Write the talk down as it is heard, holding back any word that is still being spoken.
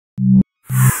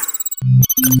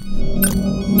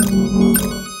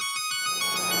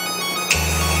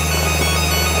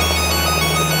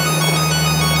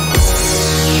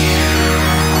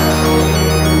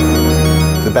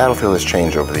battlefield has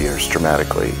changed over the years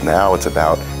dramatically. Now it's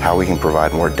about how we can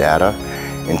provide more data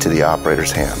into the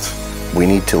operator's hands. We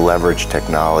need to leverage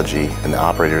technology, and the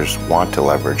operators want to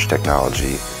leverage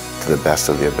technology to the best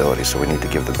of the ability, so we need to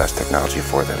give the best technology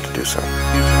for them to do so.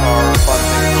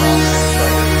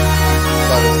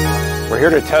 We're here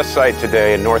at a test site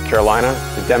today in North Carolina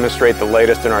to demonstrate the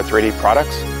latest in our 3D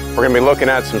products. We're going to be looking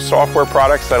at some software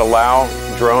products that allow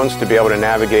drones to be able to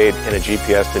navigate in a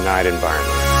GPS-denied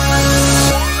environment.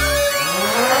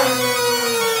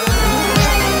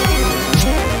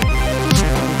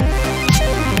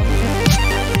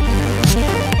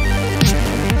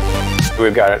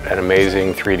 We've got an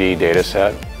amazing 3D data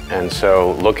set, and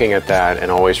so looking at that and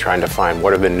always trying to find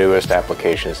what are the newest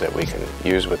applications that we can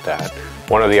use with that.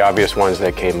 One of the obvious ones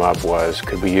that came up was,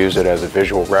 could we use it as a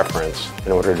visual reference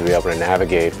in order to be able to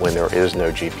navigate when there is no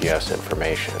GPS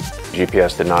information?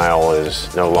 GPS denial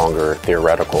is no longer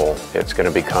theoretical. It's going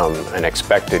to become an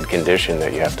expected condition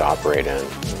that you have to operate in.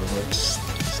 Let's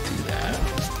do that.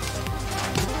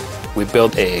 We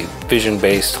built a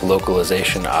vision-based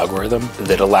localization algorithm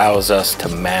that allows us to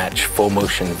match full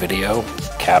motion video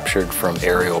captured from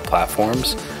aerial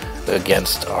platforms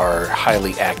against our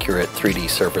highly accurate 3D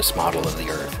surface model of the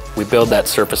Earth. We build that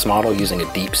surface model using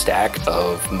a deep stack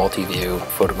of multi-view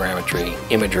photogrammetry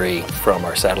imagery from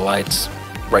our satellites.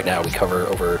 Right now we cover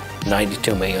over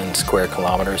 92 million square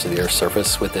kilometers of the Earth's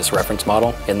surface with this reference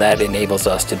model, and that enables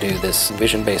us to do this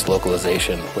vision-based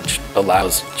localization, which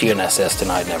allows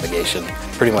GNSS-denied navigation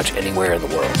pretty much anywhere in the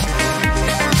world.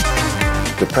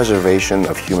 The preservation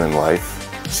of human life,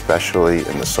 especially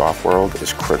in the soft world,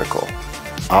 is critical.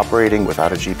 Operating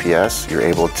without a GPS, you're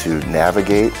able to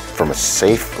navigate from a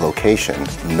safe location,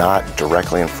 not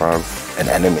directly in front of an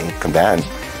enemy combatant.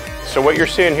 So what you're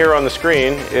seeing here on the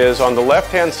screen is, on the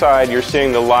left-hand side, you're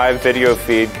seeing the live video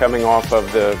feed coming off of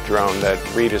the drone that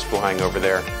Reed is flying over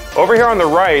there. Over here on the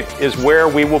right is where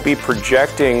we will be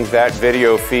projecting that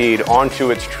video feed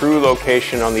onto its true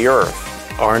location on the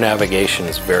Earth. Our navigation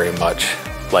is very much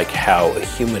like how a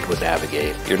human would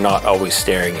navigate. You're not always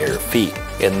staring at your feet.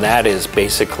 And that is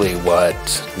basically what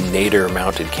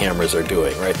nadir-mounted cameras are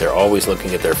doing, right? They're always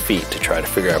looking at their feet to try to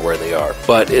figure out where they are.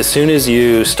 But as soon as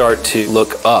you start to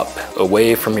look up,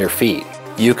 away from your feet,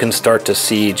 you can start to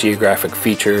see geographic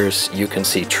features, you can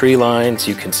see tree lines,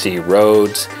 you can see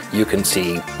roads, you can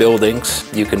see buildings,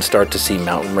 you can start to see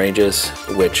mountain ranges,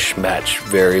 which match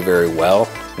very, very well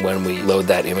when we load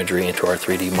that imagery into our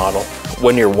 3D model.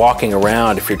 When you're walking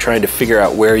around, if you're trying to figure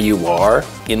out where you are,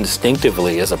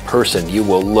 instinctively as a person, you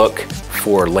will look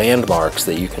for landmarks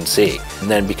that you can see.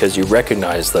 And then because you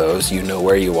recognize those, you know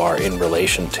where you are in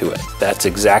relation to it. That's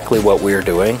exactly what we're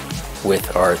doing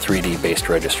with our 3D-based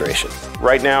registration.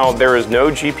 Right now, there is no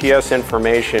GPS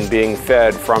information being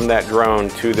fed from that drone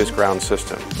to this ground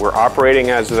system. We're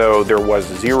operating as though there was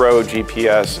zero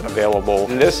GPS available.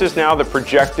 And this is now the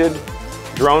projected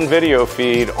drone video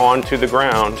feed onto the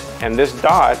ground, and this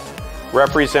dot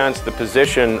represents the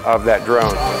position of that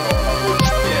drone.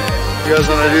 You guys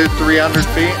want to do 300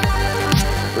 feet?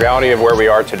 The reality of where we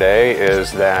are today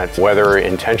is that, whether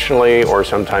intentionally or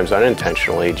sometimes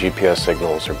unintentionally, GPS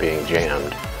signals are being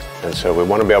jammed. And so we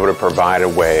want to be able to provide a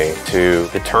way to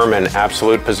determine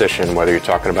absolute position, whether you're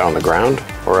talking about on the ground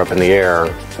or up in the air,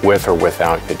 with or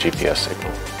without the GPS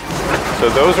signal. So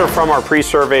those are from our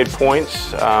pre-surveyed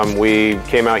points. We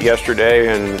came out yesterday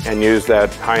and used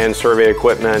that high-end survey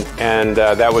equipment, and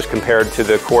that was compared to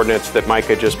the coordinates that Mike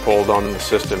had just pulled on the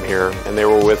system here, and they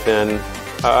were within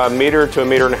a meter to a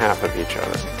meter and a half of each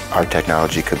other. Our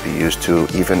technology could be used to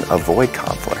even avoid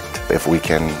conflict. If we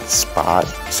can spot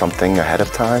something ahead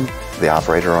of time, the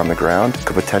operator on the ground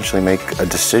could potentially make a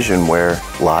decision where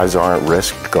lives aren't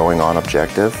risked going on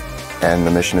objective and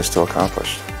the mission is still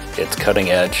accomplished. It's cutting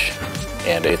edge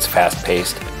and it's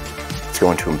fast-paced. It's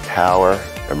going to empower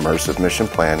immersive mission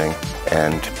planning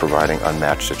and providing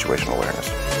unmatched situational awareness.